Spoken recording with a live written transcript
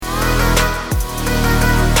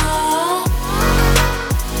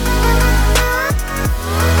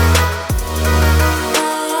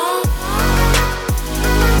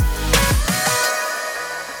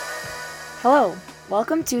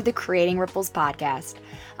Welcome to the Creating Ripples podcast.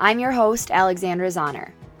 I'm your host, Alexandra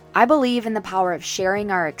Zahner. I believe in the power of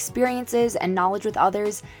sharing our experiences and knowledge with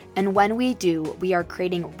others, and when we do, we are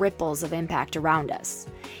creating ripples of impact around us.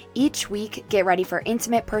 Each week, get ready for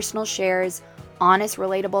intimate personal shares, honest,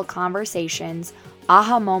 relatable conversations,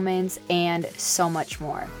 aha moments, and so much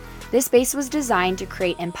more. This space was designed to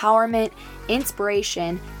create empowerment,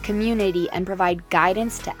 inspiration, community, and provide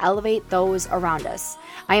guidance to elevate those around us.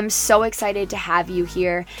 I am so excited to have you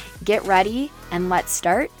here. Get ready and let's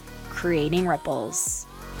start creating ripples.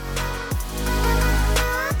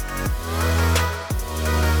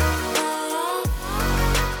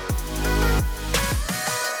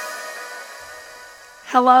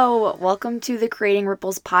 Hello, welcome to the Creating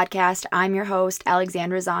Ripples podcast. I'm your host,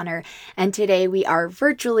 Alexandra Zahner, and today we are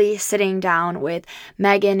virtually sitting down with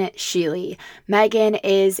Megan Sheely. Megan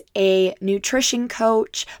is a nutrition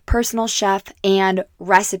coach, personal chef, and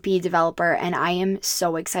recipe developer, and I am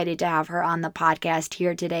so excited to have her on the podcast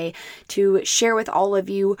here today to share with all of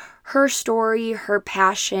you her story, her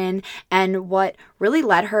passion, and what really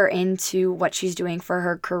led her into what she's doing for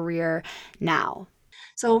her career now.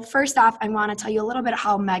 So first off, I want to tell you a little bit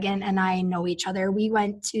how Megan and I know each other. We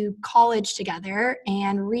went to college together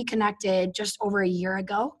and reconnected just over a year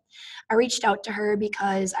ago. I reached out to her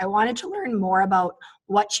because I wanted to learn more about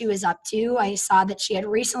what she was up to. I saw that she had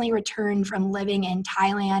recently returned from living in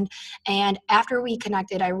Thailand, and after we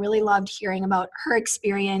connected, I really loved hearing about her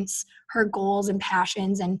experience, her goals and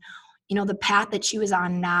passions, and the path that she was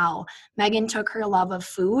on now. Megan took her love of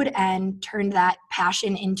food and turned that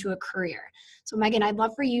passion into a career. So Megan, I'd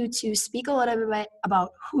love for you to speak a little bit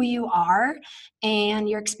about who you are and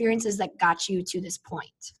your experiences that got you to this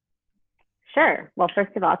point. Sure. Well,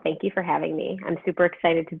 first of all, thank you for having me. I'm super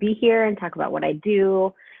excited to be here and talk about what I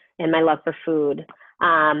do and my love for food.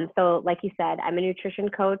 So like you said, I'm a nutrition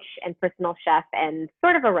coach and personal chef and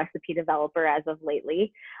sort of a recipe developer as of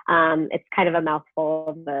lately. It's kind of a mouthful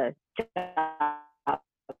of a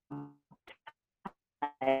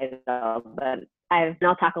title, but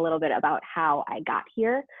I'll talk a little bit about how I got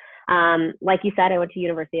here. Like you said, I went to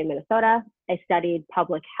University of Minnesota. I studied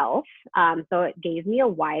public health. So it gave me a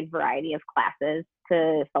wide variety of classes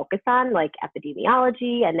to focus on, like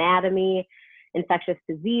epidemiology, anatomy, infectious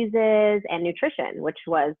diseases, and nutrition, which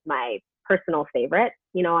was my personal favorite.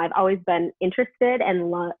 I've always been interested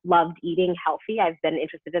and loved eating healthy. I've been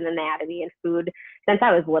interested in anatomy and food since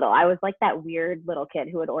I was little. I was like that weird little kid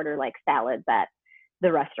who would order like salads at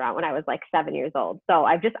the restaurant when I was like 7 years old. So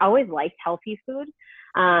I've just always liked healthy food.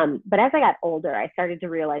 But as I got older, I started to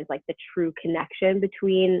realize like the true connection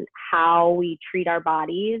between how we treat our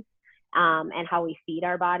bodies and how we feed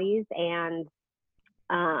our bodies, and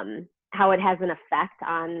how it has an effect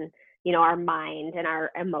on, our mind and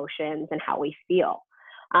our emotions and how we feel.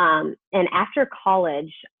 And after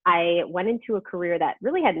college, I went into a career that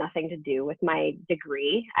really had nothing to do with my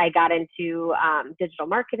degree. I got into digital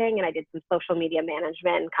marketing, and I did some social media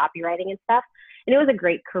management and copywriting and stuff. And it was a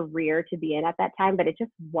great career to be in at that time, but it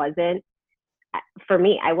just wasn't for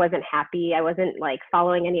me. I wasn't happy. I wasn't like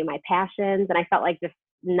following any of my passions, and I felt like just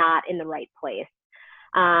not in the right place.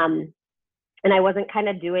 And I wasn't kind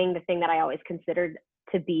of doing the thing that I always considered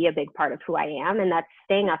to be a big part of who I am, and that's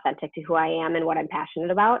staying authentic to who I am and what I'm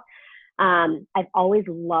passionate about. I've always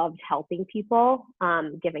loved helping people,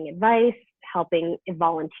 giving advice, helping,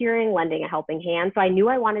 volunteering, lending a helping hand. So I knew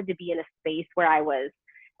I wanted to be in a space where I was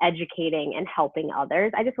educating and helping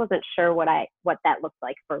others. I just wasn't sure what that looked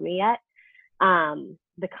like for me yet.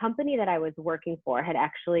 The company that I was working for had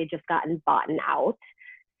actually just gotten bought out.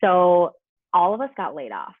 So all of us got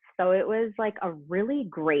laid off. So it was like a really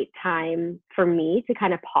great time for me to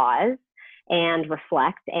kind of pause and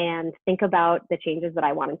reflect and think about the changes that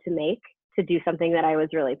I wanted to make to do something that I was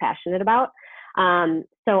really passionate about.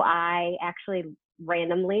 So I actually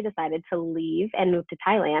randomly decided to leave and move to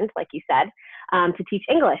Thailand, like you said, to teach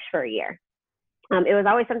English for a year. It was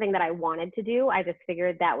always something that I wanted to do. I just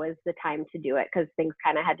figured that was the time to do it because things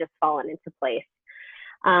kind of had just fallen into place.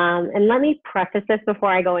 And let me preface this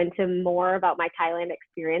before I go into more about my Thailand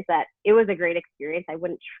experience, that it was a great experience. I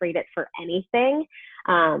wouldn't trade it for anything.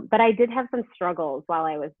 But I did have some struggles while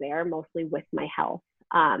I was there, mostly with my health.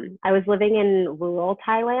 I was living in rural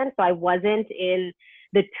Thailand, so I wasn't in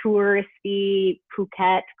the touristy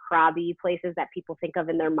Phuket, Krabi places that people think of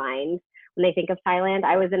in their mind when they think of Thailand.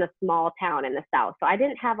 I was in a small town in the south, so I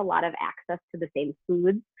didn't have a lot of access to the same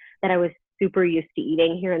foods that I was super used to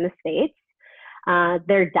eating here in the States.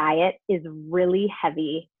 Their diet is really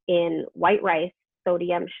heavy in white rice,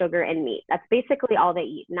 sodium, sugar, and meat. That's basically all they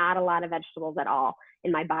eat. Not a lot of vegetables at all.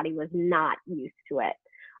 And my body was not used to it.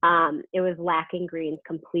 It was lacking greens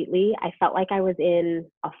completely. I felt like I was in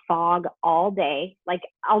a fog all day, like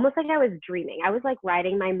almost like I was dreaming. I was like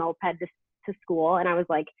riding my moped to school, and I was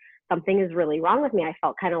like, something is really wrong with me. I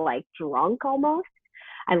felt kind of like drunk almost.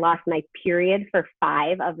 I lost my period for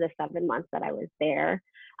 5 of the 7 months that I was there.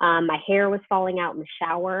 My hair was falling out in the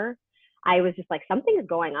shower. I was just like, something is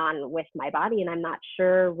going on with my body, and I'm not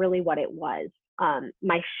sure really what it was.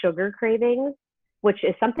 My sugar cravings, which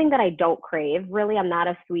is something that I don't crave really. I'm not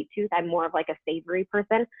a sweet tooth. I'm more of like a savory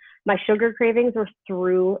person. My sugar cravings were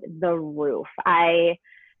through the roof. I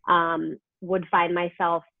would find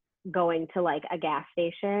myself going to like a gas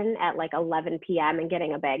station at like 11 p.m. and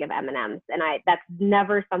getting a bag of M&Ms. And that's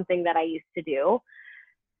never something that I used to do.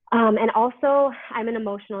 And also I'm an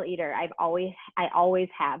emotional eater. I always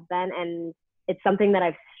have been, and it's something that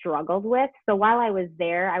I've struggled with. So while I was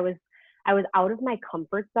there, I was out of my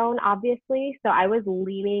comfort zone, obviously. So I was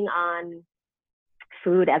leaning on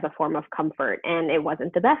food as a form of comfort, and it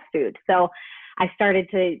wasn't the best food. So I started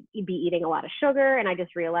to be eating a lot of sugar, and I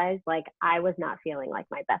just realized like I was not feeling like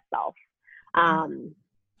my best self. I'm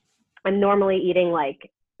normally eating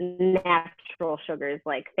like natural sugars,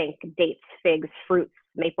 like think dates, figs, fruits,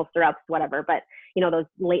 maple syrups, whatever. But those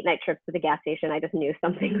late night trips to the gas station, I just knew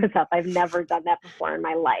something was up. I've never done that before in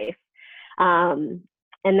my life.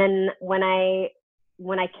 And then when I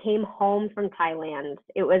came home from Thailand,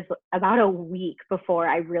 it was about a week before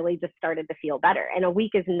I really just started to feel better. And a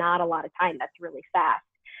week is not a lot of time. That's really fast.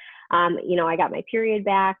 I got my period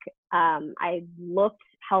back. I looked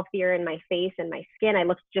healthier in my face and my skin. I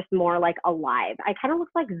looked just more like alive. I kind of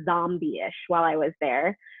looked like zombie-ish while I was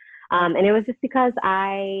there. And it was just because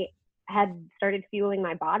I had started fueling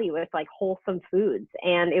my body with like wholesome foods.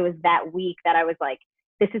 And it was that week that I was like,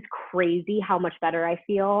 this is crazy how much better I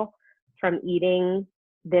feel from eating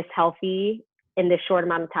this healthy in this short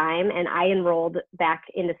amount of time. And I enrolled back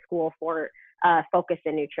into school for focus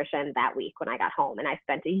in nutrition that week when I got home. And I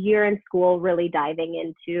spent a year in school really diving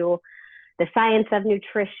into the science of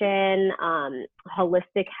nutrition,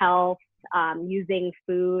 holistic health, using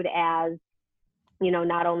food as,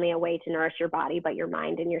 not only a way to nourish your body, but your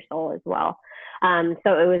mind and your soul as well.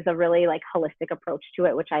 So it was a really like holistic approach to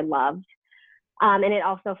it, which I loved. And it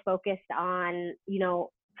also focused on,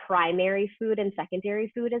 primary food and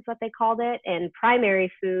secondary food is what they called it. And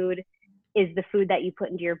primary food is the food that you put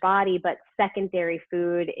into your body, but secondary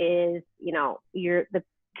food is, the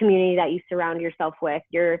community that you surround yourself with,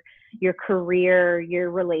 your career, your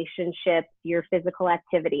relationships, your physical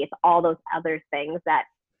activity. It's all those other things that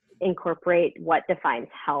incorporate what defines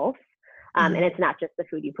health. And it's not just the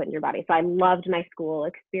food you put in your body. So I loved my school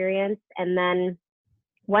experience. And then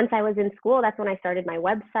once I was in school, that's when I started my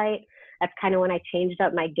website. That's kind of when I changed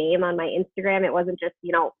up my game on my Instagram. It wasn't just,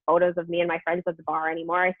 photos of me and my friends at the bar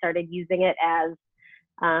anymore. I started using it as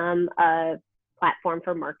a platform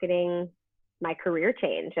for marketing my career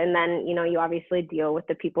change. And then, you obviously deal with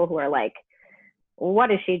the people who are like,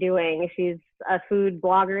 what is she doing? She's a food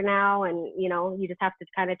blogger now. And, you just have to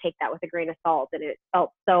kind of take that with a grain of salt. And it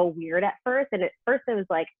felt so weird at first. And at first it was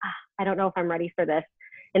like, I don't know if I'm ready for this.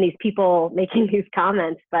 And these people making these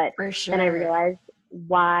comments, but then I realized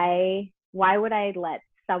why would I let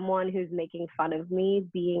someone who's making fun of me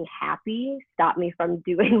being happy stop me from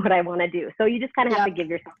doing what I want to do? So you just kind of have to give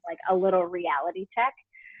yourself like a little reality check.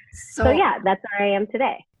 So yeah, that's where I am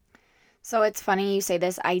today. So it's funny you say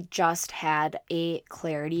this. I just had a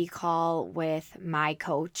clarity call with my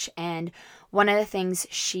coach, and one of the things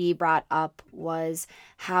she brought up was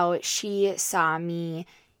how she saw me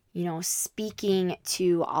speaking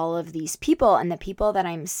to all of these people, and the people that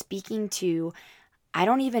I'm speaking to, I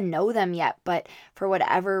don't even know them yet, but for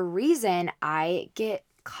whatever reason, I get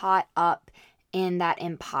caught up in that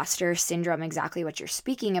imposter syndrome, exactly what you're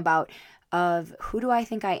speaking about, of who do I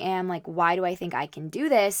think I am? Like, why do I think I can do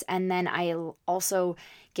this? And then I also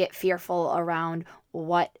get fearful around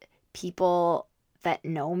what people that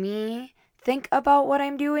know me think about what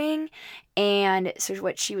I'm doing. And so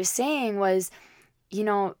what she was saying was,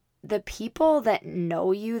 the people that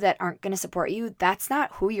know you that aren't going to support you, that's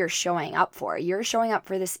not who you're showing up for. You're showing up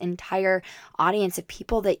for this entire audience of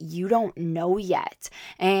people that you don't know yet.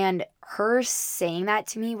 And her saying that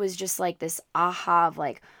to me was just like this aha of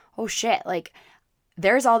like, oh shit, like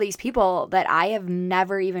there's all these people that I have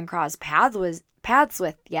never even crossed paths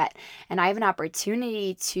with yet. And I have an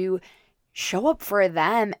opportunity to show up for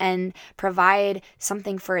them and provide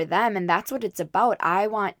something for them. And that's what it's about. I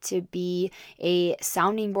want to be a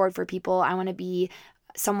sounding board for people. I want to be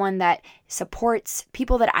someone that supports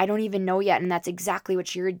people that I don't even know yet. And that's exactly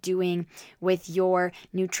what you're doing with your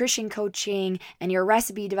nutrition coaching and your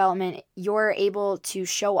recipe development. You're able to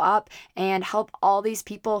show up and help all these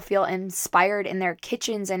people feel inspired in their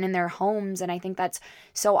kitchens and in their homes. And I think that's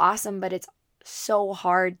so awesome, but it's so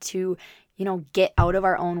hard to, get out of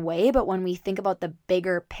our own way. But when we think about the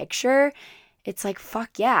bigger picture, it's like,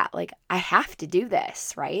 fuck yeah, like I have to do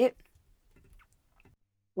this, right?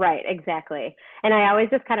 Right, exactly. And I always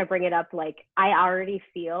just kind of bring it up like I already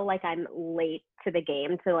feel like I'm late to the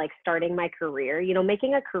game to like starting my career.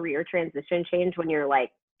 Making a career transition change when you're like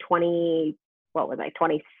 20, what was I,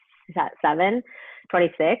 27,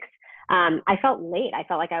 26. I felt late. I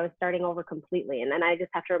felt like I was starting over completely. And then I just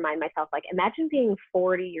have to remind myself, like, imagine being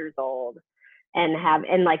 40 years old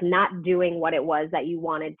and like not doing what it was that you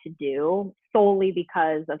wanted to do solely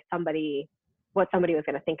because of what somebody was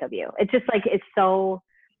going to think of you. It's just like, it's so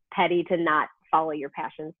petty to not follow your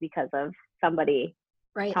passions because of somebody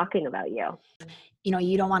talking about you.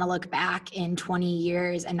 You don't want to look back in 20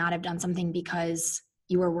 years and not have done something because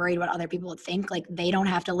you were worried what other people would think. Like they don't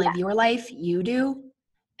have to live your life, you do.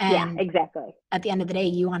 And yeah, exactly. At the end of the day,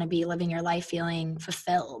 you want to be living your life feeling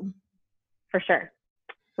fulfilled. For sure.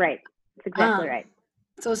 Right. That's exactly right.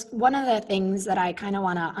 So one of the things that I kind of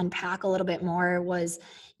want to unpack a little bit more was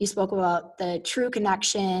you spoke about the true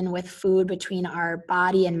connection with food between our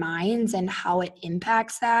body and minds and how it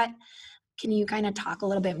impacts that. Can you kind of talk a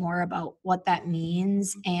little bit more about what that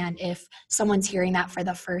means? And if someone's hearing that for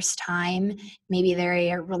the first time, maybe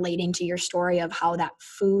they're relating to your story of how that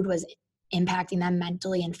food was impacting them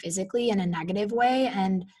mentally and physically in a negative way,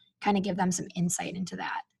 and kind of give them some insight into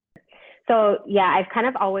that. So yeah, I've kind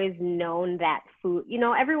of always known that food,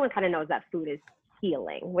 everyone kind of knows that food is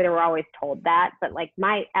healing. We were always told that, but like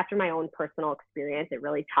after my own personal experience, it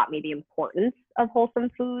really taught me the importance of wholesome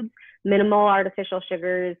foods, minimal artificial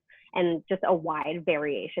sugars, and just a wide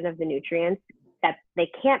variation of the nutrients that they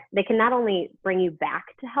can not only bring you back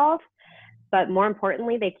to health, but more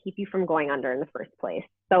importantly, they keep you from going under in the first place.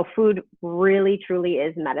 So food really, truly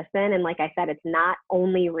is medicine. And like I said, it's not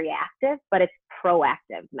only reactive, but it's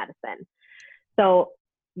proactive medicine. So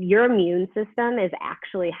your immune system is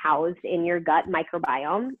actually housed in your gut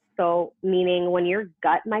microbiome. So meaning when your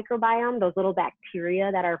gut microbiome, those little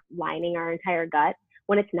bacteria that are lining our entire gut,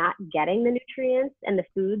 when it's not getting the nutrients and the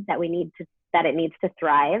foods that it needs to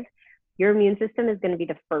thrive, your immune system is going to be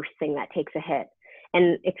the first thing that takes a hit.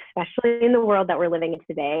 And especially in the world that we're living in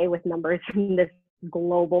today with numbers from this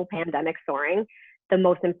global pandemic soaring, the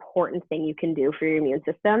most important thing you can do for your immune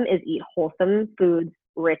system is eat wholesome foods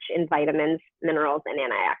rich in vitamins, minerals, and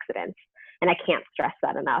antioxidants. And I can't stress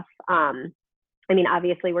that enough.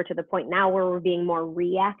 Obviously, we're to the point now where we're being more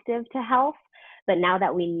reactive to health. But now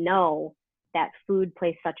that we know that food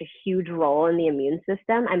plays such a huge role in the immune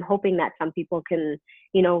system, I'm hoping that some people can,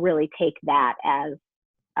 really take that as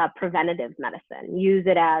a preventative medicine, use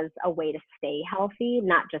it as a way to stay healthy,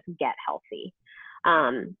 not just get healthy.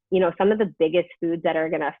 Some of the biggest foods that are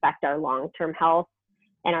going to affect our long-term health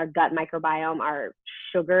and our gut microbiome are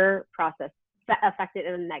sugar processed, affected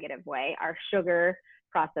in a negative way, are sugar,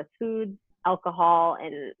 processed foods, alcohol,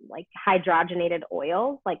 and like hydrogenated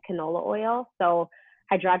oils like canola oil. So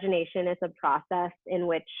hydrogenation is a process in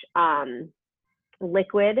which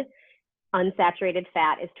liquid unsaturated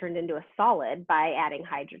fat is turned into a solid by adding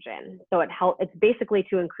hydrogen. So it's basically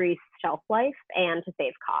to increase shelf life and to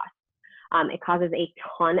save costs. It causes a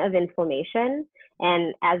ton of inflammation.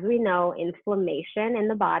 And as we know, inflammation in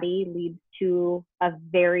the body leads to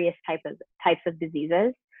various types of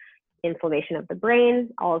diseases. Inflammation of the brain,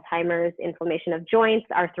 Alzheimer's, inflammation of joints,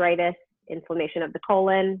 arthritis, inflammation of the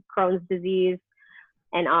colon, Crohn's disease,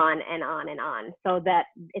 and on and on and on. So that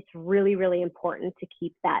it's really, really important to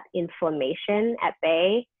keep that inflammation at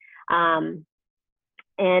bay.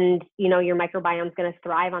 And, your microbiome is going to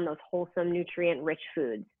thrive on those wholesome, nutrient-rich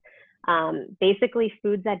foods. Basically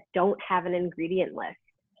foods that don't have an ingredient list,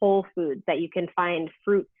 whole foods that you can find,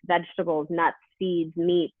 fruits, vegetables, nuts, seeds,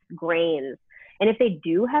 meats, grains. And if they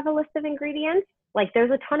do have a list of ingredients, like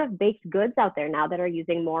there's a ton of baked goods out there now that are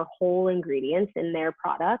using more whole ingredients in their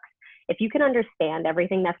products. If you can understand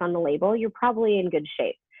everything that's on the label, you're probably in good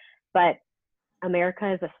shape. But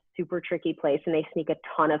America is a super tricky place, and they sneak a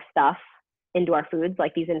ton of stuff into our foods,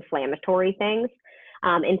 like these inflammatory things,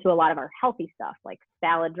 into a lot of our healthy stuff, like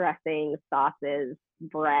salad dressings, sauces,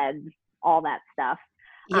 breads, all that stuff.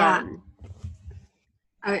 Yeah.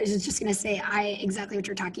 I was just going to say, exactly what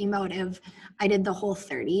you're talking about. I did the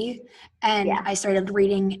Whole30 and I started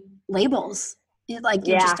reading labels. Like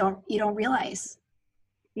you don't realize.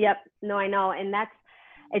 Yep. No, I know. And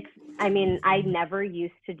I mean, I never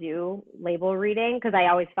used to do label reading because I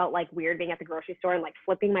always felt like weird being at the grocery store and like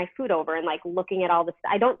flipping my food over and like looking at all this.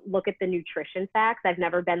 I don't look at the nutrition facts. I've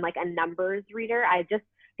never been like a numbers reader.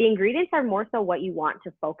 The ingredients are more so what you want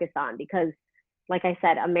to focus on because, like I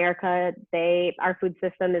said, America, our food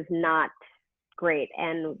system is not great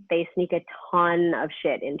and they sneak a ton of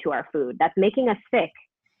shit into our food that's making us sick.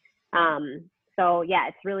 So yeah,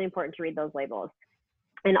 it's really important to read those labels.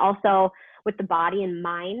 And also with the body and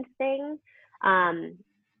mind thing,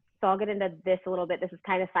 so I'll get into this a little bit. This is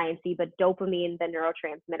kind of sciencey, but dopamine, the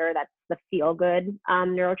neurotransmitter, that's the feel-good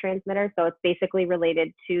neurotransmitter. So it's basically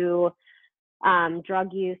related to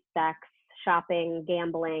drug use, sex, shopping,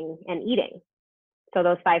 gambling, and eating. So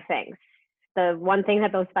those 5 things. The one thing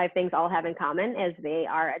that those 5 things all have in common is they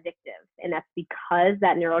are addictive. And that's because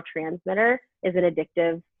that neurotransmitter is an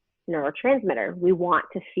addictive neurotransmitter. We want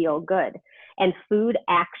to feel good. And food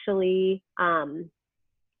actually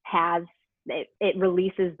it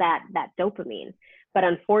releases that dopamine. But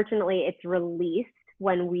unfortunately, it's released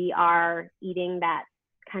when we are eating that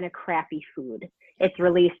kind of crappy food. It's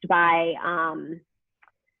released by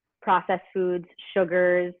processed foods,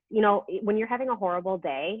 sugars. You know, when you're having a horrible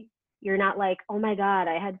day, you're not like, oh my God,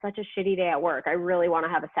 I had such a shitty day at work. I really want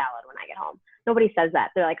to have a salad when I get home. Nobody says that.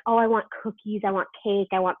 They're like, oh, I want cookies, I want cake,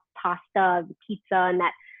 I want pasta, pizza, and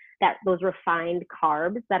those refined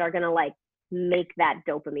carbs that are going to like make that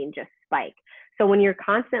dopamine just spike. So when you're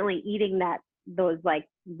constantly eating those like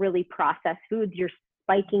really processed foods, you're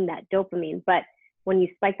spiking that dopamine. But when you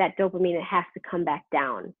spike that dopamine, it has to come back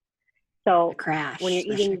down. So when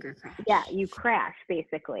you're eating, yeah, you crash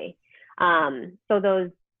basically. So those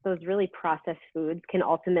really processed foods can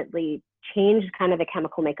ultimately change kind of the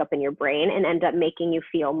chemical makeup in your brain and end up making you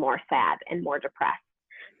feel more sad and more depressed.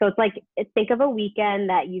 So it's like, think of a weekend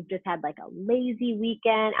that you've just had like a lazy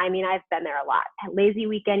weekend. I mean, I've been there a lot. A lazy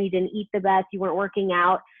weekend, you didn't eat the best, you weren't working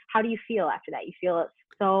out. How do you feel after that? You feel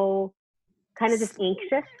so kind of just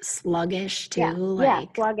anxious. Sluggish too. Yeah,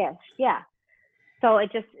 sluggish. Yeah. So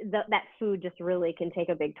it just, that food just really can take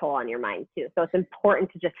a big toll on your mind too. So it's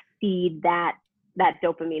important to just feed that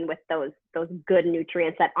dopamine with those good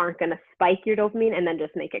nutrients that aren't going to spike your dopamine and then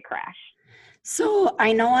just make it crash. So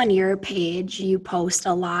I know on your page, you post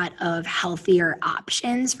a lot of healthier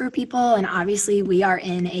options for people. And obviously we are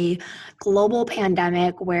in a global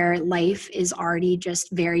pandemic where life is already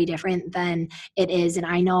just very different than it is. And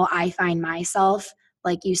I know I find myself,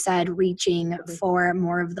 like you said, reaching for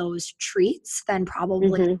more of those treats than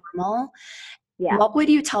probably normal. Yeah. What would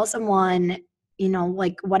you tell someone, you know,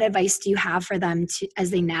 like what advice do you have for them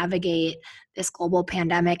as they navigate this global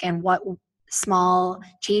pandemic, and what small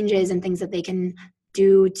changes and things that they can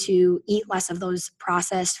do to eat less of those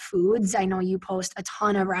processed foods? I know you post a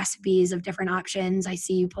ton of recipes of different options. I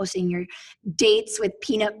see you posting your dates with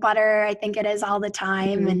peanut butter, I think it is, all the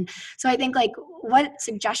time. And so I think, like, what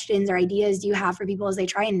suggestions or ideas do you have for people as they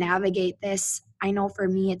try and navigate this? I know for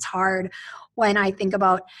me, it's hard when I think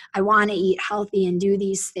about, I want to eat healthy and do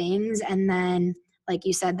these things, and then, like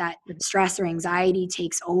you said, that stress or anxiety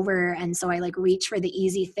takes over. And so I like reach for the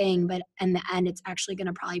easy thing, but in the end, it's actually going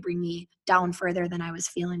to probably bring me down further than I was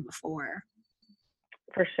feeling before.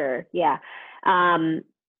 For sure. Yeah.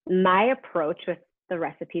 My approach with the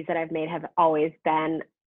recipes that I've made have always been,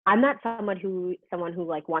 I'm not someone who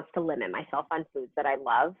like wants to limit myself on foods that I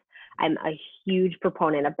love. I'm a huge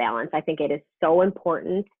proponent of balance. I think it is so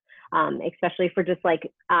important, especially for just like,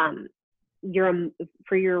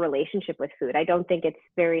 for your relationship with food. I don't think it's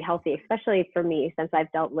very healthy, especially for me, since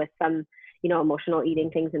I've dealt with some, emotional eating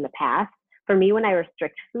things in the past. For me, when I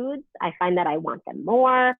restrict foods, I find that I want them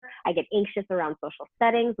more. I get anxious around social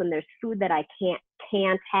settings when there's food that I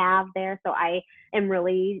can't have there. So I am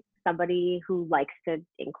really somebody who likes to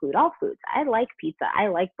include all foods. I like pizza, I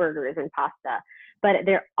like burgers and pasta, but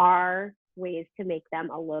there are ways to make them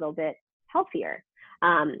a little bit healthier.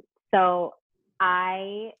 So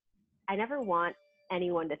I never want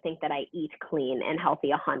anyone to think that I eat clean and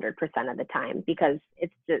healthy 100% of the time, because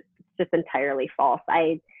it's just entirely false.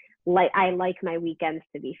 I like my weekends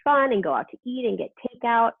to be fun and go out to eat and get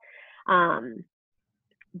takeout.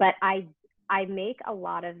 But I make a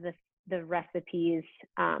lot of the recipes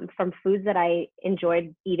from foods that I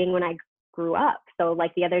enjoyed eating when I grew up. So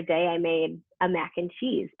like the other day I made a mac and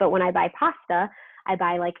cheese, but when I buy pasta, I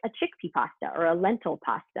buy like a chickpea pasta or a lentil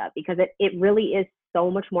pasta, because it really is so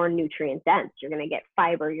much more nutrient dense. You're going to get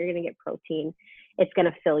fiber, you're going to get protein. It's going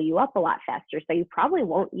to fill you up a lot faster. So you probably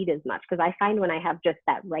won't eat as much, because I find when I have just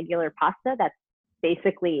that regular pasta that's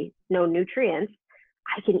basically no nutrients,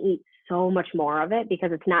 I can eat so much more of it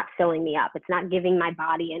because it's not filling me up. It's not giving my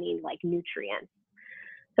body any like nutrients.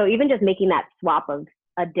 So even just making that swap of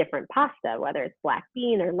a different pasta, whether it's black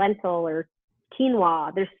bean or lentil or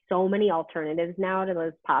quinoa. There's so many alternatives now to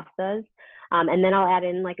those pastas. And then I'll add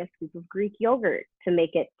in like a scoop of Greek yogurt to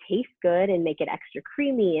make it taste good and make it extra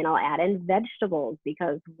creamy. And I'll add in vegetables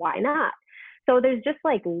because why not? So there's just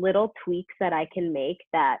like little tweaks that I can make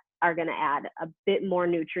that are going to add a bit more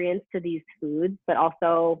nutrients to these foods, but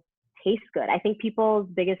also taste good. I think people's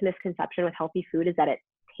biggest misconception with healthy food is that it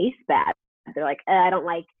tastes bad. They're like, I don't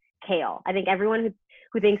like kale. I think everyone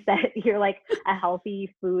who thinks that you're like a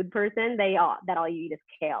healthy food person, that all you eat is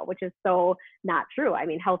kale, which is so not true. I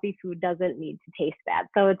mean, healthy food doesn't need to taste bad.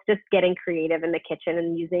 So it's just getting creative in the kitchen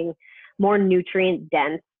and using more nutrient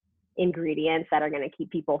dense ingredients that are going to keep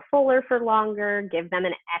people fuller for longer, give them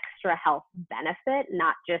an extra health benefit,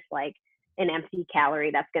 not just like an empty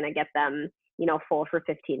calorie that's going to get them, full for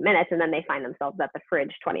 15 minutes and then they find themselves at the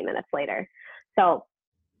fridge 20 minutes later. So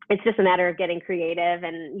it's just a matter of getting creative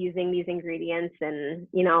and using these ingredients. And,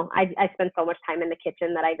 I spend so much time in the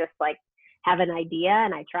kitchen that I just like have an idea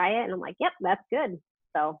and I try it and I'm like, yep, that's good.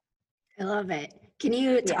 So I love it. Can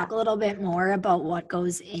you talk a little bit more about what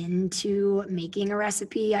goes into making a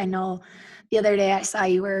recipe? I know the other day I saw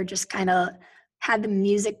you were just kind of had the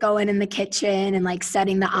music going in the kitchen and like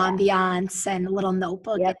setting the ambiance and a little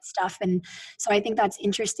notebook and stuff. And so I think that's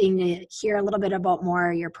interesting to hear a little bit about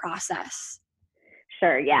more your process.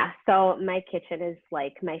 Sure. Yeah. So my kitchen is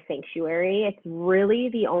like my sanctuary. It's really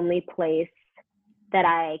the only place that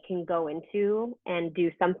I can go into and do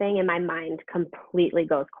something and my mind completely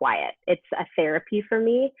goes quiet. It's a therapy for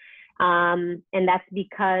me. And that's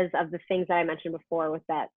because of the things that I mentioned before with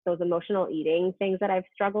those emotional eating things that I've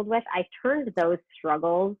struggled with. I turned those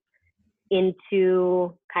struggles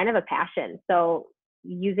into kind of a passion. So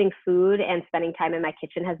using food and spending time in my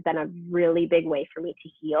kitchen has been a really big way for me to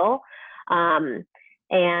heal.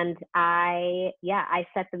 And I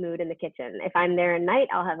set the mood in the kitchen. If I'm there at night,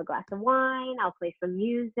 I'll have a glass of wine, I'll play some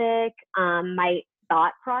music. My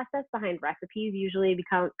thought process behind recipes usually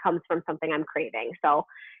comes from something I'm craving. So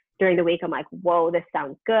during the week, I'm like, whoa, this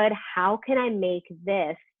sounds good. How can I make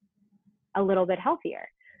this a little bit healthier?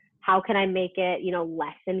 How can I make it,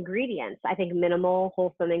 less ingredients? I think minimal,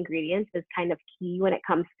 wholesome ingredients is kind of key when it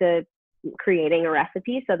comes to creating a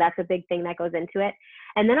recipe. So that's a big thing that goes into it.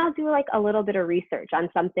 And then I'll do like a little bit of research on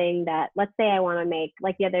something that, let's say I want to make,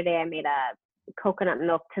 like the other day I made a coconut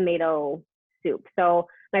milk tomato soup. So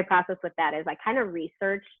my process with that is I kind of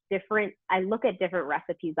I look at different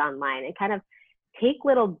recipes online and kind of take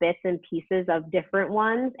little bits and pieces of different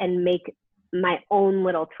ones and make my own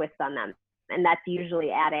little twist on them. And that's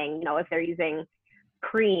usually adding, if they're using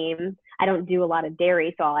cream, I don't do a lot of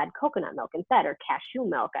dairy, so I'll add coconut milk instead, or cashew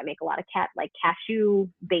milk. I make a lot of cashew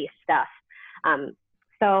based stuff.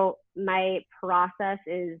 So my process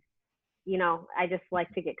is, I just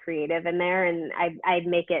like to get creative in there, and I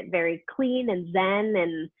make it very clean and zen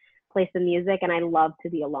and play some music. And I love to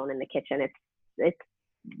be alone in the kitchen. It's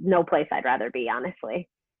no place I'd rather be, honestly.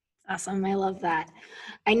 Awesome. I love that.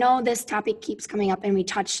 I know this topic keeps coming up and we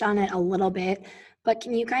touched on it a little bit, but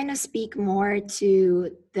can you kind of speak more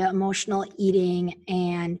to the emotional eating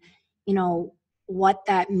and, what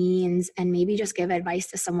that means, and maybe just give advice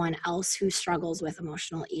to someone else who struggles with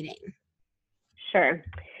emotional eating? Sure.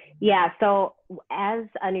 Yeah. So as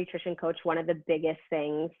a nutrition coach, one of the biggest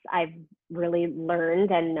things I've really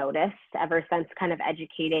learned and noticed ever since kind of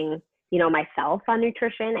educating, myself on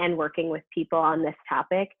nutrition and working with people on this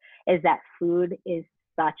topic is that food is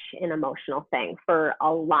such an emotional thing for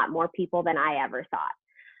a lot more people than I ever thought.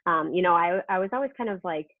 I was always kind of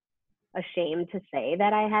like ashamed to say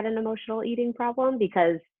that I had an emotional eating problem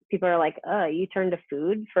because people are like, oh, you turn to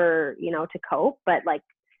food for, to cope. But like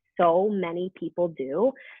so many people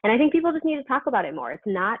do. And I think people just need to talk about it more. It's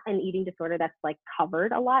not an eating disorder that's like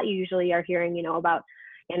covered a lot. You usually are hearing, about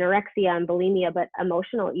anorexia and bulimia, but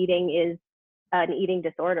emotional eating is an eating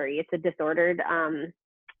disorder. It's a disordered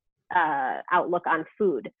outlook on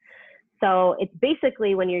food. So it's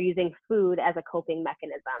basically when you're using food as a coping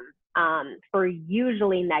mechanism for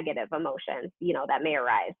usually negative emotions, that may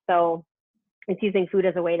arise. So it's using food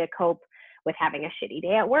as a way to cope with having a shitty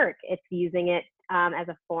day at work. It's using it as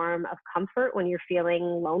a form of comfort when you're feeling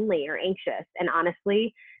lonely or anxious. And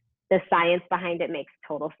honestly, the science behind it makes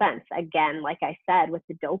total sense. Again, like I said, with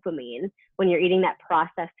the dopamine, when you're eating that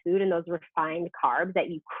processed food and those refined carbs that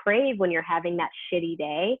you crave when you're having that shitty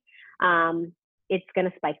day, it's going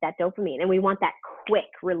to spike that dopamine. And we want that quick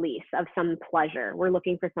release of some pleasure. We're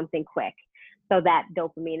looking for something quick. So that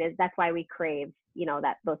dopamine that's why we crave,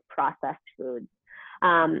 those processed foods.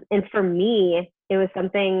 And for me, it was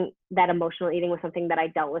something that emotional eating was something that I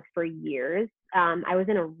dealt with for years. I was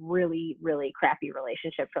in a really, really crappy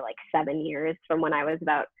relationship for like 7 years, from when I was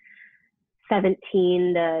about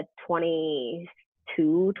 17 to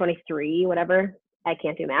 22, 23, whatever. I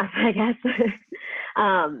can't do math, I guess.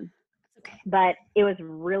 um, Okay. but it was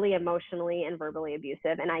really emotionally and verbally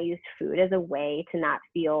abusive. And I used food as a way to not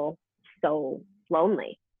feel so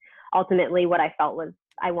lonely. Ultimately, what I felt was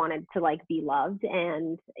I wanted to like be loved,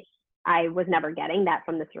 and I was never getting that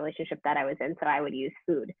from this relationship that I was in. So I would use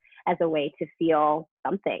food as a way to feel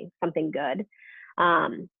something good.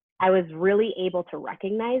 I was really able to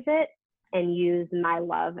recognize it and use my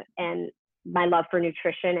love for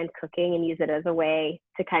nutrition and cooking, and use it as a way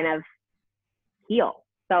to kind of heal.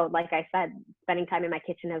 So like I said, spending time in my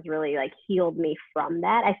kitchen has really like healed me from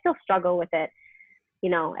that. I still struggle with it,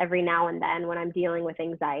 every now and then when I'm dealing with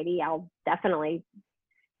anxiety. I'll definitely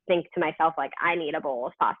think to myself, like, I need a bowl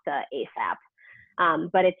of pasta ASAP.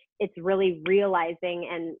 But it's really realizing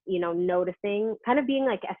and, noticing, kind of being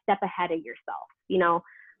like a step ahead of yourself.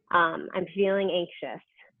 I'm feeling anxious.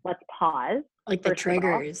 Let's pause. Like the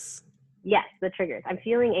triggers. Yes, the triggers. I'm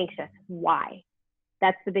feeling anxious. Why?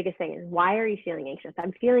 That's the biggest thing, is why are you feeling anxious?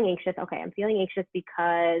 I'm feeling anxious. Okay, I'm feeling anxious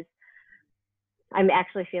because I'm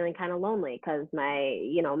actually feeling kind of lonely because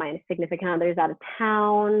my significant other is out of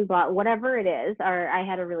town, but whatever it is, or I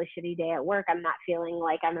had a really shitty day at work. I'm not feeling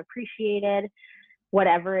like I'm appreciated.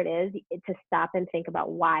 Whatever it is, to stop and think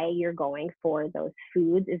about why you're going for those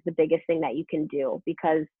foods is the biggest thing that you can do,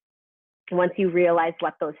 because once you realize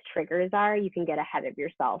what those triggers are, you can get ahead of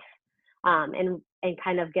yourself, and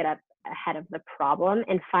kind of get up ahead of the problem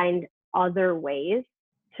and find other ways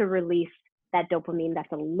to release that dopamine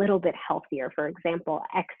that's a little bit healthier. For example,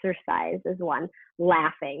 exercise is one,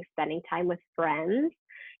 laughing, spending time with friends,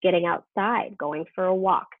 getting outside, going for a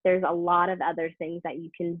walk. There's a lot of other things that you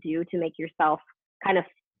can do to make yourself kind of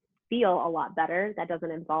feel a lot better that doesn't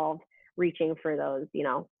involve reaching for those,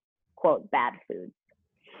 quote, bad foods.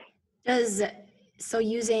 So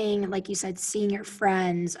using, like you said, seeing your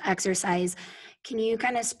friends, exercise, can you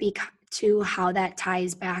kind of speak to how that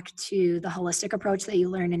ties back to the holistic approach that you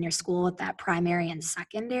learned in your school with that primary and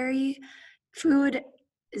secondary food?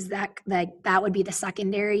 Is that like that would be the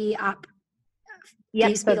secondary op? Yep. Can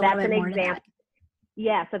you speak a little bit more to that?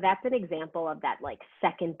 Yeah, so that's an example of that like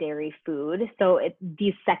secondary food. So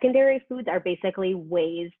these secondary foods are basically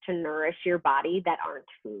ways to nourish your body that aren't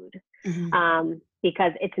food. Mm-hmm.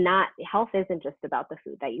 Because health isn't just about the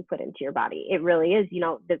food that you put into your body. It really is,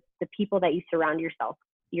 the people that you surround yourself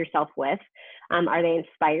with. Are they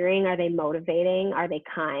inspiring? Are they motivating? Are they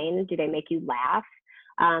kind? Do they make you laugh?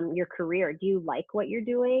 Your career, do you like what you're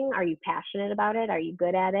doing? Are you passionate about it? Are you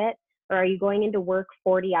good at it? Or are you going into work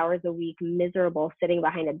 40 hours a week, miserable, sitting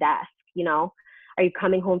behind a desk? Are you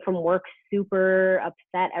coming home from work super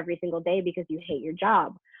upset every single day because you hate your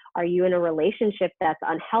job? Are you in a relationship that's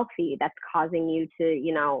unhealthy, that's causing you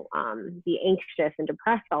to, be anxious and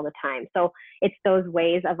depressed all the time? So it's those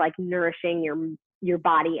ways of like nourishing your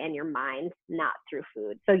body and your mind, not through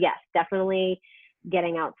food. So yes, definitely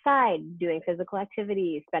getting outside, doing physical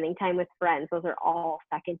activities, spending time with friends. Those are all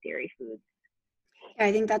secondary foods.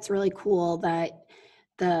 I think that's really cool that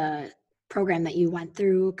the program that you went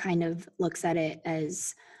through kind of looks at it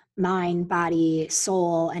as mind, body,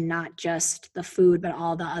 soul, and not just the food, but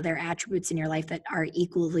all the other attributes in your life that are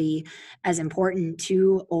equally as important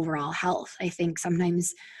to overall health. I think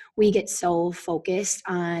sometimes we get so focused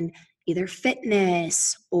on either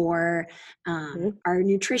fitness or our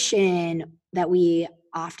nutrition that we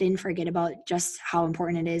often forget about just how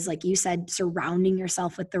important it is, like you said, surrounding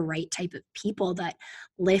yourself with the right type of people that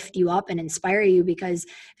lift you up and inspire you, because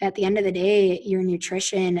at the end of the day, your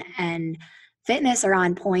nutrition and fitness are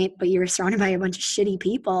on point, but you're surrounded by a bunch of shitty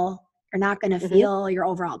people, you're not going to feel your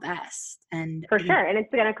overall best. And for sure. And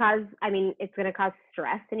it's going to cause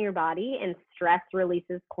stress in your body, and stress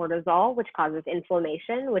releases cortisol, which causes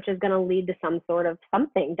inflammation, which is going to lead to some sort of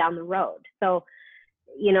something down the road. So,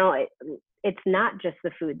 it's not just the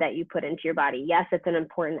food that you put into your body. Yes, it's an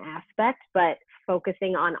important aspect, but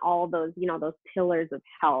focusing on all those, those pillars of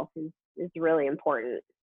health is really important.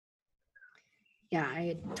 Yeah,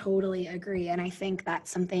 I totally agree. And I think that's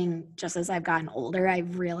something, just as I've gotten older,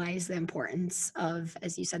 I've realized the importance of,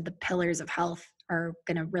 as you said, the pillars of health are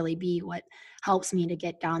going to really be what helps me to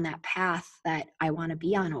get down that path that I want to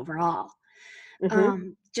be on overall.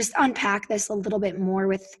 Just unpack this a little bit more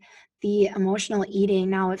with the emotional eating.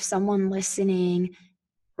 Now, if someone listening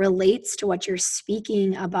relates to what you're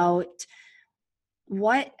speaking about,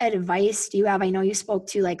 what advice do you have? I know you spoke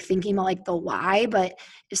to like thinking about like the why, but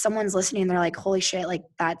if someone's listening, they're like, holy shit, like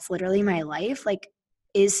that's literally my life. Like,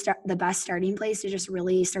 is the best starting place to just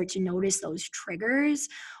really start to notice those triggers?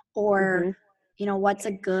 Or, Mm-hmm. What's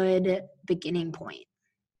a good beginning point?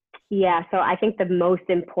 Yeah, so I think the most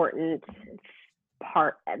important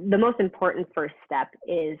first step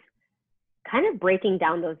is kind of breaking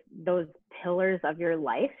down those pillars of your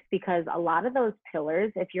life, because a lot of those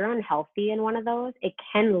pillars, if you're unhealthy in one of those, it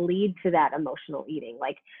can lead to that emotional eating.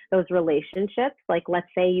 Like those relationships, like let's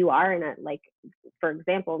say you are in a, like for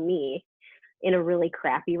example, me, in a really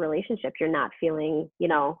crappy relationship, you're not feeling,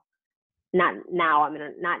 not now, I'm in a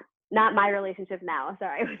not my relationship now.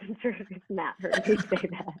 Sorry, I wasn't sure if Matt heard me say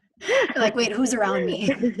You're like, wait, who's around me?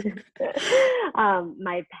 that.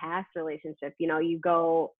 My past relationship,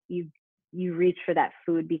 you reach for that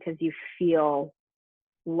food because you feel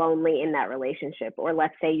lonely in that relationship. Or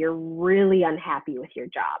let's say you're really unhappy with your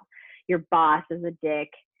job. Your boss is a dick.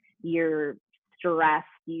 You're stressed.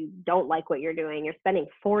 You don't like what you're doing. You're spending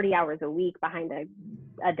 40 hours a week behind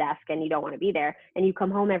a desk and you don't want to be there. And you come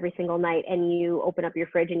home every single night and you open up your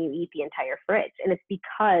fridge and you eat the entire fridge. And it's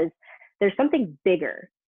because there's something bigger.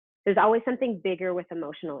 There's always something bigger with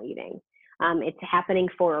emotional eating. It's happening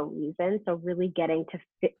for a reason. So really getting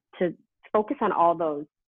to focus on all those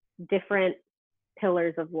different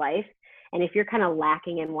pillars of life. And if you're kind of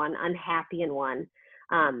lacking in one, unhappy in one,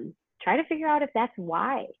 try to figure out if that's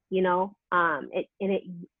why, it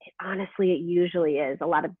honestly, it usually is. A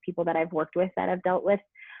lot of people that I've worked with that have dealt with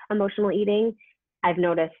emotional eating, I've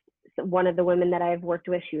noticed one of the women that I've worked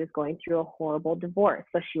with, she was going through a horrible divorce.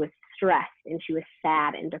 So she was stressed and she was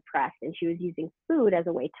sad and depressed, and she was using food as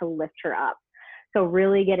a way to lift her up. So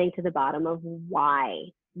really getting to the bottom of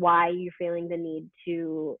why you're feeling the need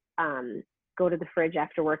to go to the fridge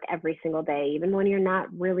after work every single day, even when you're not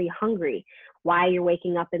really hungry, why you're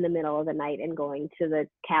waking up in the middle of the night and going to the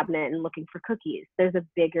cabinet and looking for cookies. There's a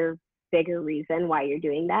bigger reason why you're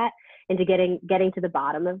doing that. And to getting to the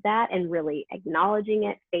bottom of that and really acknowledging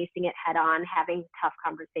it, facing it head on, having tough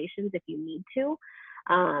conversations if you need to,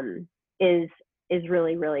 is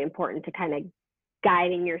really, really important to kind of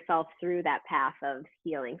guiding yourself through that path of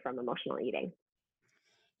healing from emotional eating.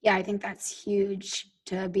 Yeah, I think that's huge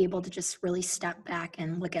to be able to just really step back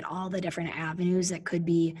and look at all the different avenues that could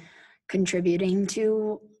be contributing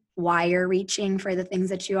to why you're reaching for the things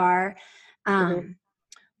that you are. Mm-hmm.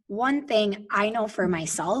 One thing I know for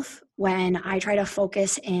myself, when I try to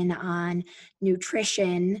focus in on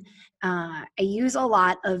nutrition, I use a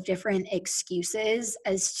lot of different excuses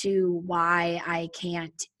as to why I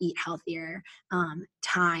can't eat healthier.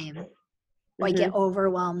 Time. I get Mm-hmm.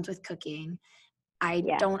 overwhelmed with cooking. I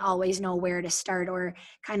Yeah. don't always know where to start, or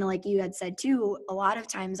kind of like you had said too, a lot of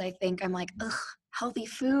times I think I'm like, ugh, healthy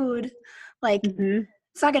food. Like, Mm-hmm.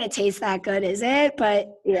 it's not going to taste that good, is it?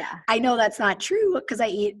 But Yeah. I know that's not true because I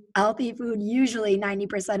eat healthy food usually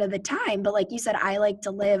 90% of the time. But like you said, I like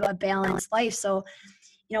to live a balanced life. So,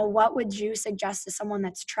 what would you suggest to someone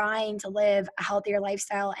that's trying to live a healthier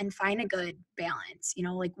lifestyle and find a good balance?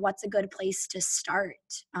 Like what's a good place to start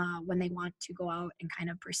when they want to go out and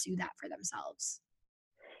kind of pursue that for themselves?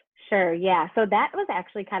 Sure. Yeah. So that was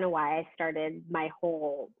actually kind of why I started my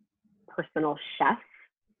whole personal chef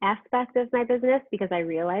aspect of my business, because I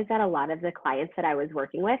realized that a lot of the clients that I was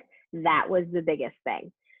working with, that was the biggest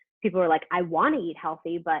thing. People were like, I want to eat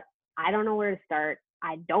healthy, but I don't know where to start.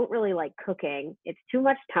 I don't really like cooking. It's too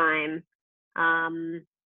much time.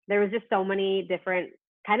 There was just so many different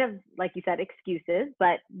kind of, like you said, excuses,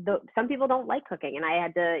 but some people don't like cooking. And I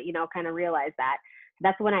had to, kind of realize that.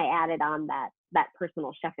 That's when I added on that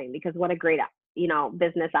personal chefing, because what a great,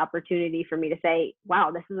 business opportunity for me to say, wow,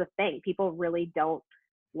 this is a thing. People really don't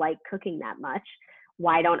like cooking that much.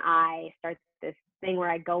 Why don't I start this thing where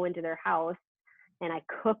I go into their house and I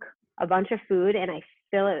cook a bunch of food and I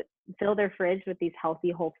fill their fridge with these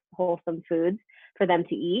healthy, wholesome foods for them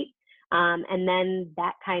to eat. And then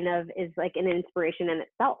that kind of is like an inspiration in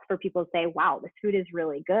itself for people to say, wow, this food is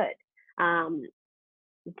really good.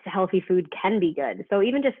 Healthy food can be good. So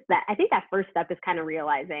even just that, I think that first step is kind of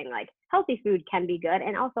realizing like healthy food can be good.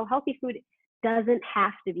 And also healthy food doesn't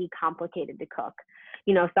have to be complicated to cook.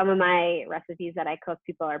 Some of my recipes that I cook,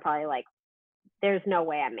 people are probably like, there's no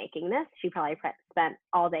way I'm making this. She probably spent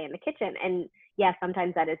all day in the kitchen. And yes,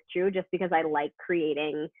 sometimes that is true, just because I like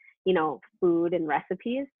creating, food and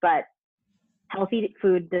recipes, but healthy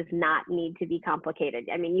food does not need to be complicated.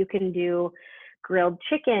 I mean, you can do grilled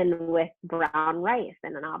chicken with brown rice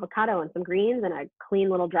and an avocado and some greens and a clean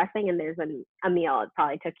little dressing, and there's a meal. It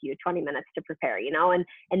probably took you 20 minutes to prepare,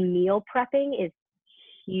 and meal prepping is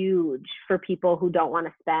huge for people who don't want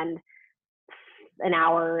to spend an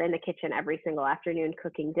hour in the kitchen every single afternoon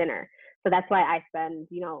cooking dinner. So that's why I spend,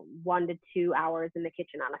 1 to 2 hours in the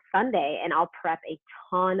kitchen on a Sunday, and I'll prep a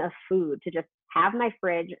ton of food to just have my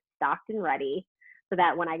fridge stocked and ready so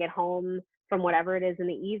that when I get home from whatever it is in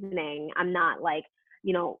the evening, I'm not like,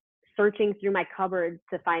 searching through my cupboards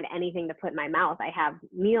to find anything to put in my mouth. I have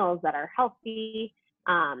meals that are healthy,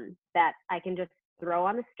 that I can just throw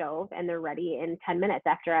on the stove, and they're ready in 10 minutes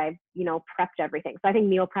after I've, prepped everything. So I think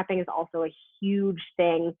meal prepping is also a huge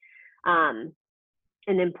thing, an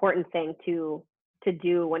important thing to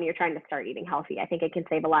do when you're trying to start eating healthy. I think it can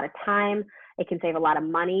save a lot of time. It can save a lot of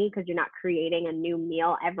money because you're not creating a new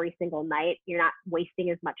meal every single night. You're not wasting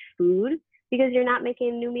as much food because you're not making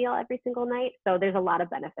a new meal every single night. So there's a lot of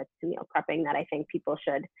benefits to meal prepping that I think people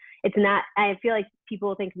should. It's not, I feel like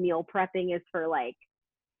people think meal prepping is for like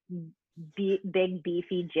big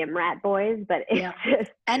beefy gym rat boys, but it's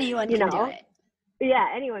just, anyone can do it. Yeah,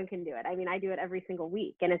 anyone can do it. I mean, I do it every single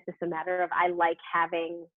week, and it's just a matter of I like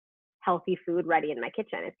having healthy food ready in my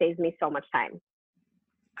kitchen. It saves me so much time.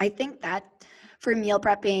 I think that for meal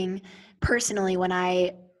prepping, personally, when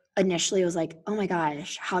I initially was like, oh my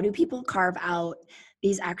gosh, how do people carve out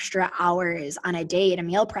these extra hours on a day to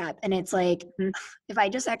meal prep? And it's like, if I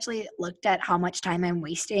just actually looked at how much time I'm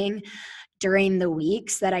wasting during the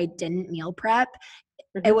weeks that I didn't meal prep,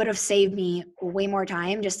 it would have saved me way more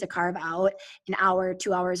time just to carve out an hour,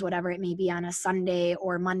 2 hours, whatever it may be on a Sunday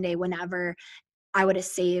or Monday, whenever. I would have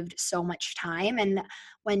saved so much time. And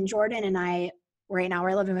when Jordan and I, right now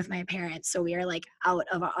we're living with my parents, so we are like out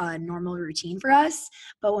of a normal routine for us.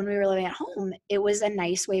 But when we were living at home, it was a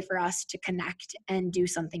nice way for us to connect and do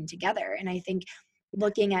something together. And I think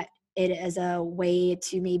looking at it as a way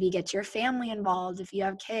to maybe get your family involved if you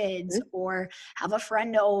have kids, or have a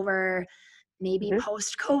friend over, maybe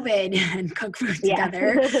post-COVID and cook food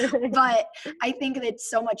together. But I think that it's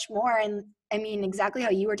so much more. And I mean, exactly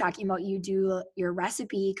how you were talking about, you do your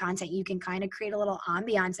recipe content, you can kind of create a little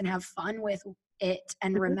ambiance and have fun with it,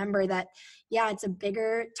 and remember that, it's a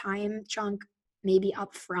bigger time chunk maybe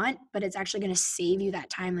up front, but it's actually going to save you that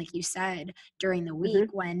time, like you said, during the week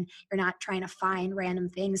when you're not trying to find random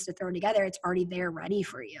things to throw together. It's already there ready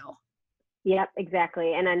for you. Yep,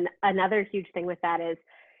 exactly. And then another huge thing with that is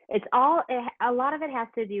a lot of it has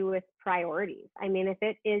to do with priorities. I mean, if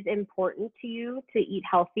it is important to you to eat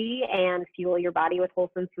healthy and fuel your body with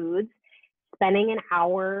wholesome foods, spending an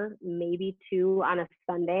hour, maybe 2 on a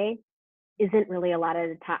Sunday isn't really a lot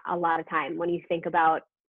of time when you think about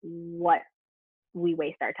what we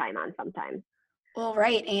waste our time on sometimes. Well,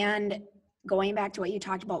 right. And going back to what you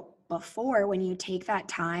talked about before, when you take that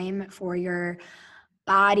time for your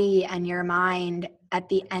body and your mind, at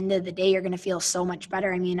the end of the day, you're going to feel so much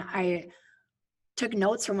better. I mean, I took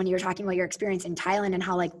notes from when you were talking about your experience in Thailand and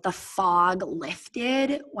how like the fog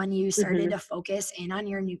lifted when you started to focus in on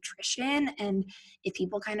your nutrition. And if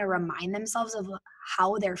people kind of remind themselves of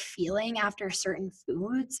how they're feeling after certain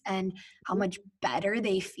foods and how much better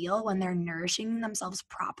they feel when they're nourishing themselves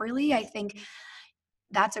properly, I think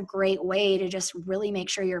that's a great way to just really make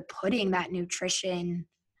sure you're putting that nutrition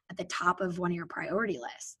at the top of one of your priority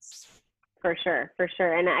lists. For sure.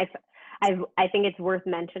 And I think it's worth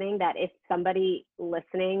mentioning that if somebody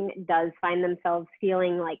listening does find themselves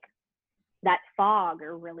feeling like that fog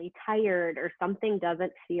or really tired or something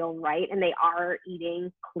doesn't feel right and they are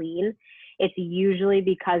eating clean, it's usually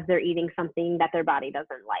because they're eating something that their body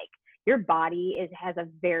doesn't like. Your body has a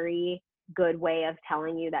very good way of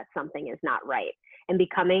telling you that something is not right. And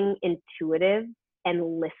becoming intuitive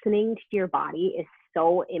and listening to your body is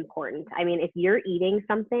so important. I mean, if you're eating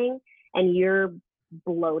something and you're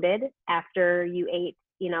bloated after you ate,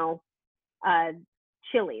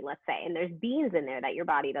 chili, let's say, and there's beans in there that your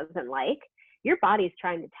body doesn't like, your body's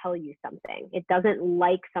trying to tell you something. It doesn't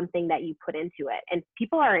like something that you put into it. And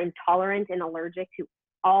people are intolerant and allergic to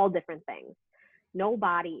all different things. No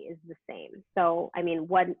body is the same. So, I mean,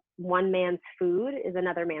 one man's food is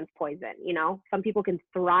another man's poison. Some people can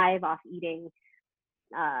thrive off eating,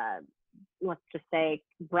 let's just say,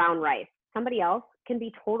 brown rice. Somebody else can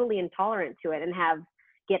be totally intolerant to it and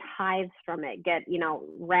get hives from it, get,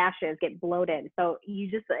 rashes, get bloated. So you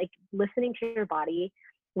just like listening to your body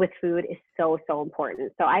with food is so, so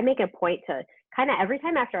important. So I make a point to kind of every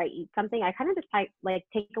time after I eat something, I kind of just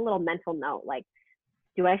take a little mental note, like,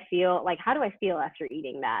 how do I feel after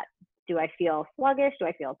eating that? Do I feel sluggish? Do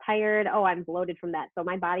I feel tired? Oh, I'm bloated from that. So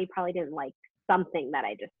my body probably didn't like something that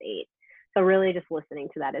I just ate. So really just listening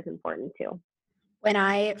to that is important too. When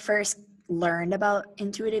I first learned about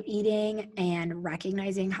intuitive eating and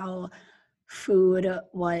recognizing how food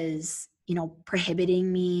was,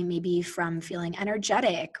 prohibiting me maybe from feeling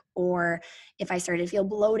energetic, or if I started to feel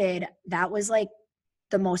bloated, that was like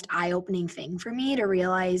the most eye-opening thing for me to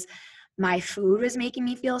realize my food was making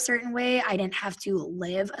me feel a certain way. I didn't have to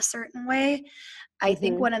live a certain way. I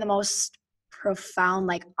think Mm-hmm. one of the most profound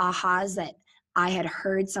like ahas that I had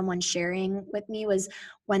heard someone sharing with me was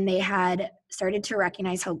when they had started to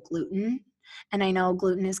recognize how gluten, and I know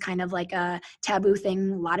gluten is kind of like a taboo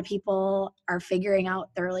thing. A lot of people are figuring out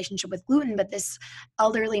their relationship with gluten, but this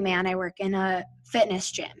elderly man, I work in a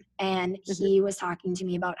fitness gym, and Mm-hmm. he was talking to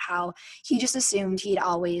me about how he just assumed he'd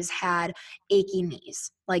always had achy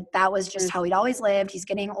knees. Like that was just how he'd always lived. He's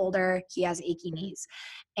getting older, he has achy knees.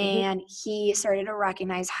 Mm-hmm. And he started to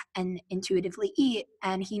recognize and intuitively eat,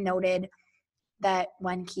 and he noted that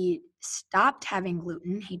when he stopped having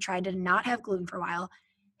gluten, he tried to not have gluten for a while,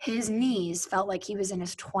 his knees felt like he was in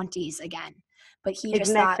his 20s again. But he Isn't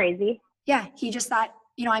just that thought, crazy? yeah, he just thought,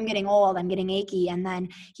 I'm getting old, I'm getting achy. And then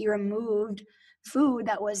he removed food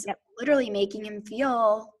that was Yep. literally making him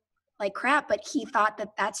feel like crap, but he thought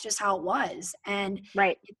that that's just how it was. And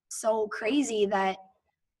Right. it's so crazy that,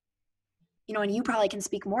 and you probably can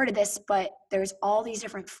speak more to this, but there's all these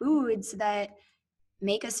different foods that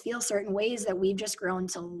make us feel certain ways that we've just grown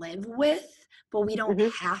to live with, but we don't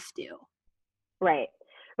Mm-hmm. have to. Right.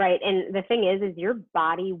 Right. And the thing is your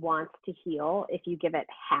body wants to heal if you give it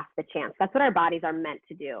half the chance. That's what our bodies are meant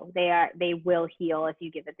to do. They will heal if you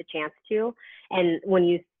give it the chance to. And when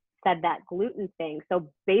you said that gluten thing, so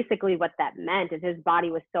basically what that meant is his body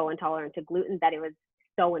was so intolerant to gluten that it was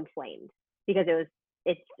so inflamed because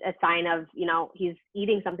it's a sign of, he's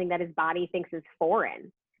eating something that his body thinks is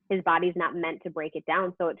foreign. His body's not meant to break it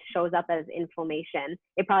down. So it shows up as inflammation.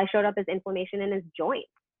 It probably showed up as inflammation in his joints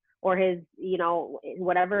or his,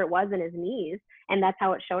 whatever it was in his knees. And that's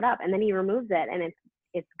how it showed up. And then he removes it and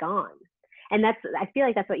it's gone. And I feel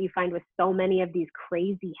like that's what you find with so many of these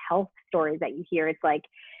crazy health stories that you hear. It's like,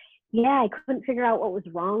 yeah, I couldn't figure out what was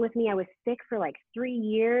wrong with me. I was sick for like 3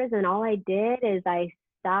 years and all I did is I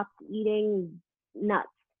stopped eating nuts.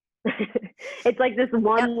 It's like this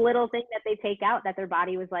one little thing that they take out that their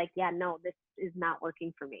body was like, yeah, no, this is not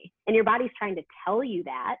working for me. And your body's trying to tell you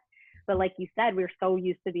that. But like you said, we're so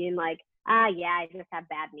used to being like, yeah, I just have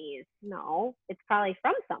bad knees. No, it's probably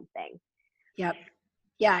from something. Yep.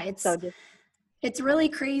 Yeah, So it's really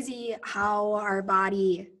crazy how our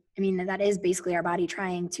body, that is basically our body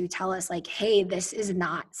trying to tell us like, hey, this is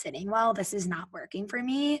not sitting well, this is not working for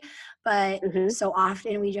me. But mm-hmm. so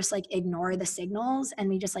often we just like ignore the signals and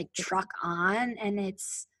we just like truck on, and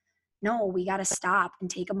no, we got to stop and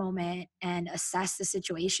take a moment and assess the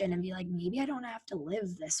situation and be like, maybe I don't have to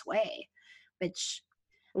live this way, which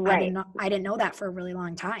Right. I didn't know that for a really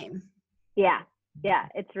long time. Yeah. Yeah.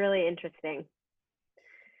 It's really interesting.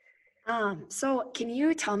 So can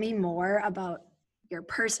you tell me more about your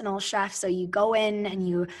personal chef? So you go in and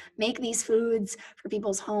you make these foods for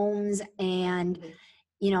people's homes and,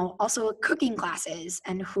 also cooking classes,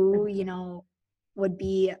 and who, would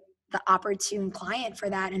be the opportune client for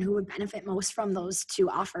that and who would benefit most from those two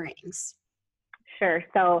offerings. Sure.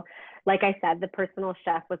 So like I said, the personal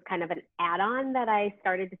chef was kind of an add-on that I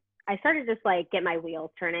started just like get my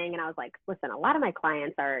wheels turning. And I was like, listen, a lot of my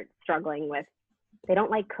clients are struggling with, they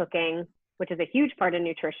don't like cooking, which is a huge part of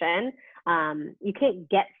nutrition. You can't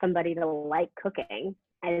get somebody to like cooking.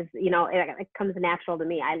 As it comes natural to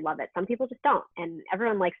me. I love it. Some people just don't, and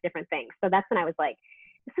everyone likes different things. So that's when I was like,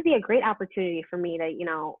 this would be a great opportunity for me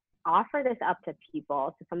to, offer this up to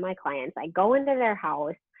people, to some of my clients. I go into their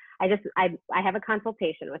house. I have a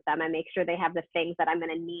consultation with them. I make sure they have the things that I'm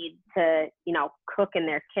going to need to, cook in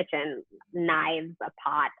their kitchen, knives, a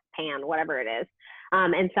pot, pan, whatever it is.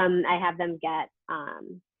 And I have them get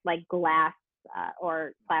like glass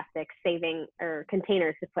or plastic saving or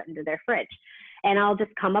containers to put into their fridge. And I'll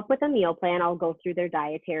just come up with a meal plan. I'll go through their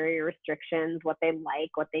dietary restrictions, what they like,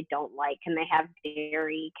 what they don't like. Can they have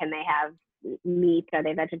dairy? Can they have meat? Are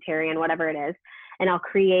they vegetarian? Whatever it is. And I'll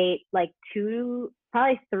create like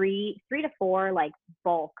probably three to four like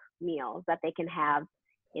bulk meals that they can have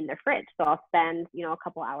in their fridge. So I'll spend, a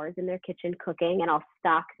couple hours in their kitchen cooking, and I'll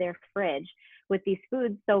stock their fridge with these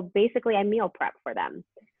foods. So basically I meal prep for them.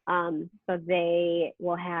 So they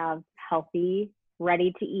will have healthy,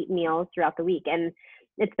 ready to eat meals throughout the week. And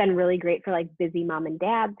it's been really great for like busy mom and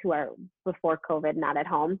dads who are before COVID, not at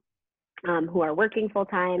home, who are working full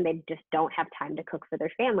time. They just don't have time to cook for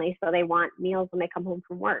their family. So they want meals when they come home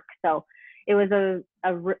from work. So it was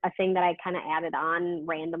a thing that I kind of added on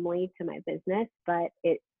randomly to my business, but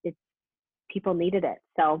it's people needed it.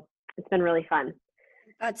 So it's been really fun.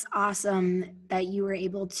 That's awesome that you were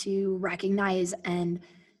able to recognize and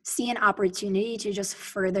see an opportunity to just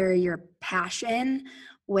further your passion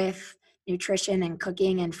with nutrition and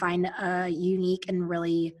cooking and find a unique and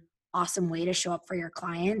really awesome way to show up for your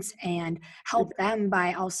clients and help them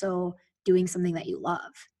by also doing something that you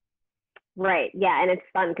love. Right. Yeah. And it's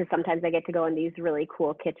fun because sometimes I get to go in these really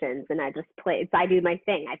cool kitchens and I just play. I do my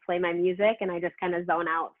thing. I play my music and I just kind of zone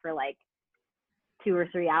out for like 2 or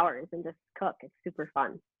 3 hours and just cook. It's super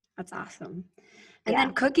fun. That's awesome. And Yeah.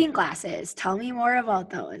 then cooking classes. Tell me more about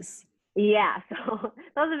those. Yeah, so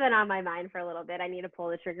those have been on my mind for a little bit. I need to pull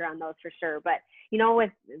the trigger on those for sure. But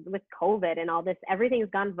with COVID and all this, everything's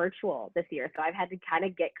gone virtual this year. So I've had to kind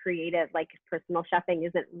of get creative. Like personal chefing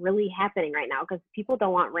isn't really happening right now because people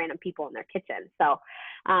don't want random people in their kitchen. So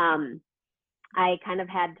I kind of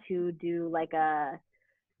had to do like a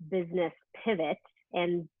business pivot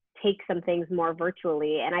and take some things more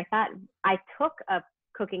virtually. And I thought I took a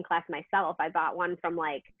cooking class myself. I bought one from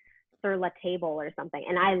like Sur La Table or something.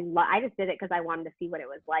 And I just did it because I wanted to see what it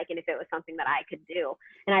was like and if it was something that I could do.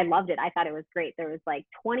 And I loved it. I thought it was great. There was like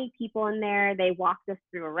 20 people in there. They walked us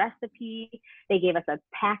through a recipe. They gave us a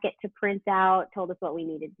packet to print out, told us what we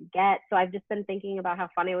needed to get. So I've just been thinking about how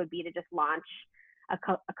fun it would be to just launch a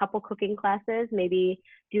couple cooking classes, maybe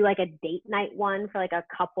do like a date night one for like a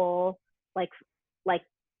couple, like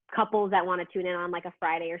couples that want to tune in on like a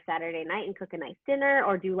Friday or Saturday night and cook a nice dinner,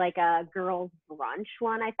 or do like a girls brunch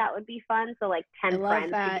one. I thought would be fun. So like 10 friends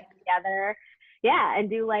could get together. Yeah. And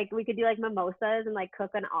we could do like mimosas and like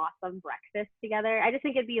cook an awesome breakfast together. I just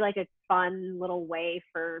think it'd be like a fun little way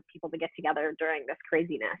for people to get together during this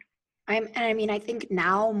craziness. I think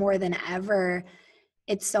now more than ever,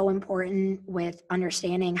 it's so important with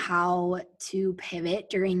understanding how to pivot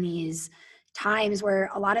during these times where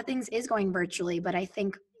a lot of things is going virtually, but I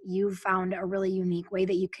think you found a really unique way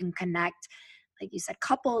that you can connect, like you said,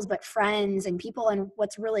 couples, but friends and people. And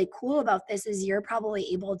what's really cool about this is you're probably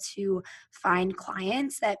able to find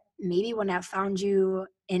clients that maybe wouldn't have found you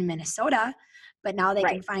in Minnesota, but now they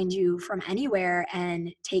can find you from anywhere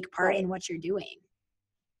and take part in what you're doing.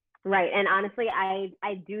 Right. And honestly, I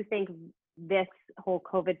do think this whole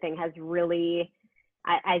COVID thing has really,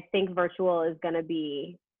 I think virtual is going to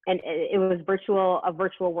be, and it was a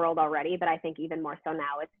virtual world already, but I think even more so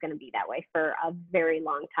now it's going to be that way for a very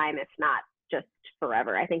long time, if not just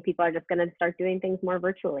forever. I think people are just going to start doing things more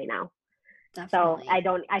virtually now. Definitely.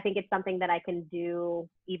 So I think it's something that I can do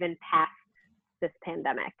even past this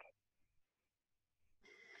pandemic.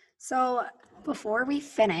 So before we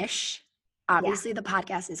finish, obviously the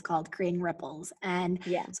podcast is called Creating Ripples. And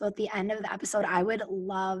so at the end of the episode, I would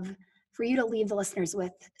love for you to leave the listeners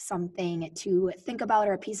with something to think about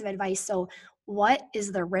or a piece of advice. So what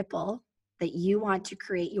is the ripple that you want to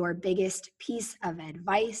create your biggest piece of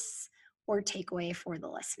advice or takeaway for the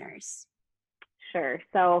listeners? Sure.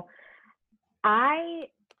 So I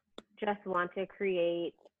just want to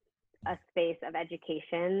create a space of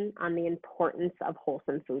education on the importance of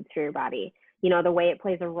wholesome foods for your body. The way it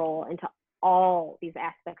plays a role into all these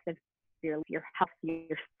aspects of your health,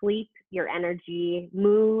 your sleep, your energy,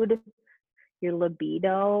 mood, your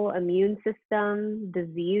libido, immune system,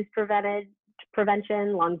 disease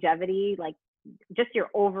prevention, longevity, like just your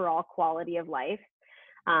overall quality of life.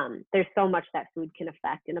 There's so much that food can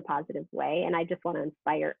affect in a positive way. And I just want to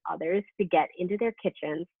inspire others to get into their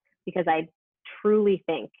kitchens, because I truly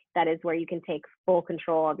think that is where you can take full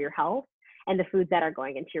control of your health and the foods that are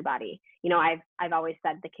going into your body. I've always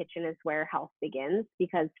said the kitchen is where health begins,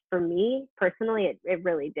 because for me personally, it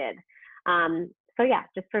really did. So yeah,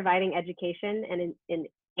 just providing education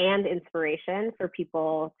and inspiration for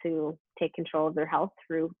people to take control of their health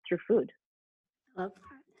through food. I love that.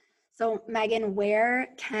 So Megan, where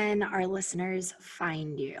can our listeners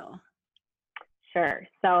find you? Sure.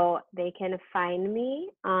 So they can find me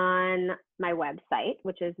on my website,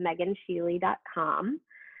 which is megansheely.com.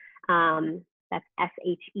 That's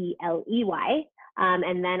SHELEY.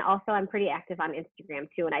 And then also I'm pretty active on Instagram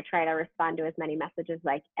too, and I try to respond to as many messages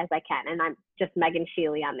as I can. And I'm just Megan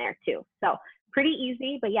Sheely on there too. So pretty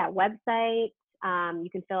easy, but yeah, website. You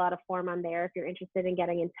can fill out a form on there if you're interested in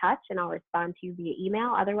getting in touch, and I'll respond to you via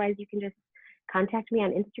email. Otherwise, you can just contact me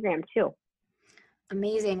on Instagram too.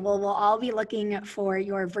 Amazing. Well, we'll all be looking for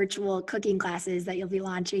your virtual cooking classes that you'll be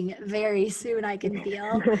launching very soon, I can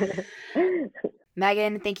feel.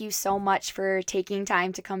 Megan, thank you so much for taking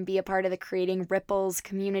time to come be a part of the Creating Ripples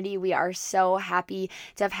community. We are so happy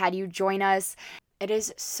to have had you join us. It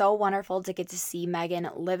is so wonderful to get to see Megan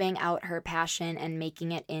living out her passion and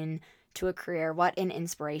making it into a career. What an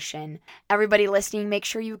inspiration. Everybody listening, make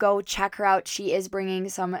sure you go check her out. She is bringing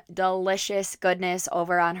some delicious goodness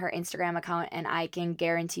over on her Instagram account, and I can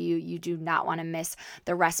guarantee you do not want to miss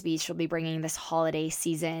the recipes she'll be bringing this holiday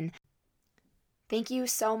season. Thank you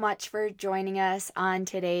so much for joining us on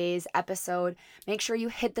today's episode. Make sure you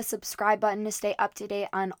hit the subscribe button to stay up to date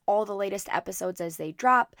on all the latest episodes as they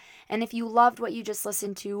drop. And if you loved what you just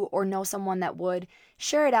listened to or know someone that would,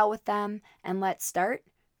 share it out with them and let's start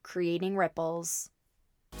creating ripples.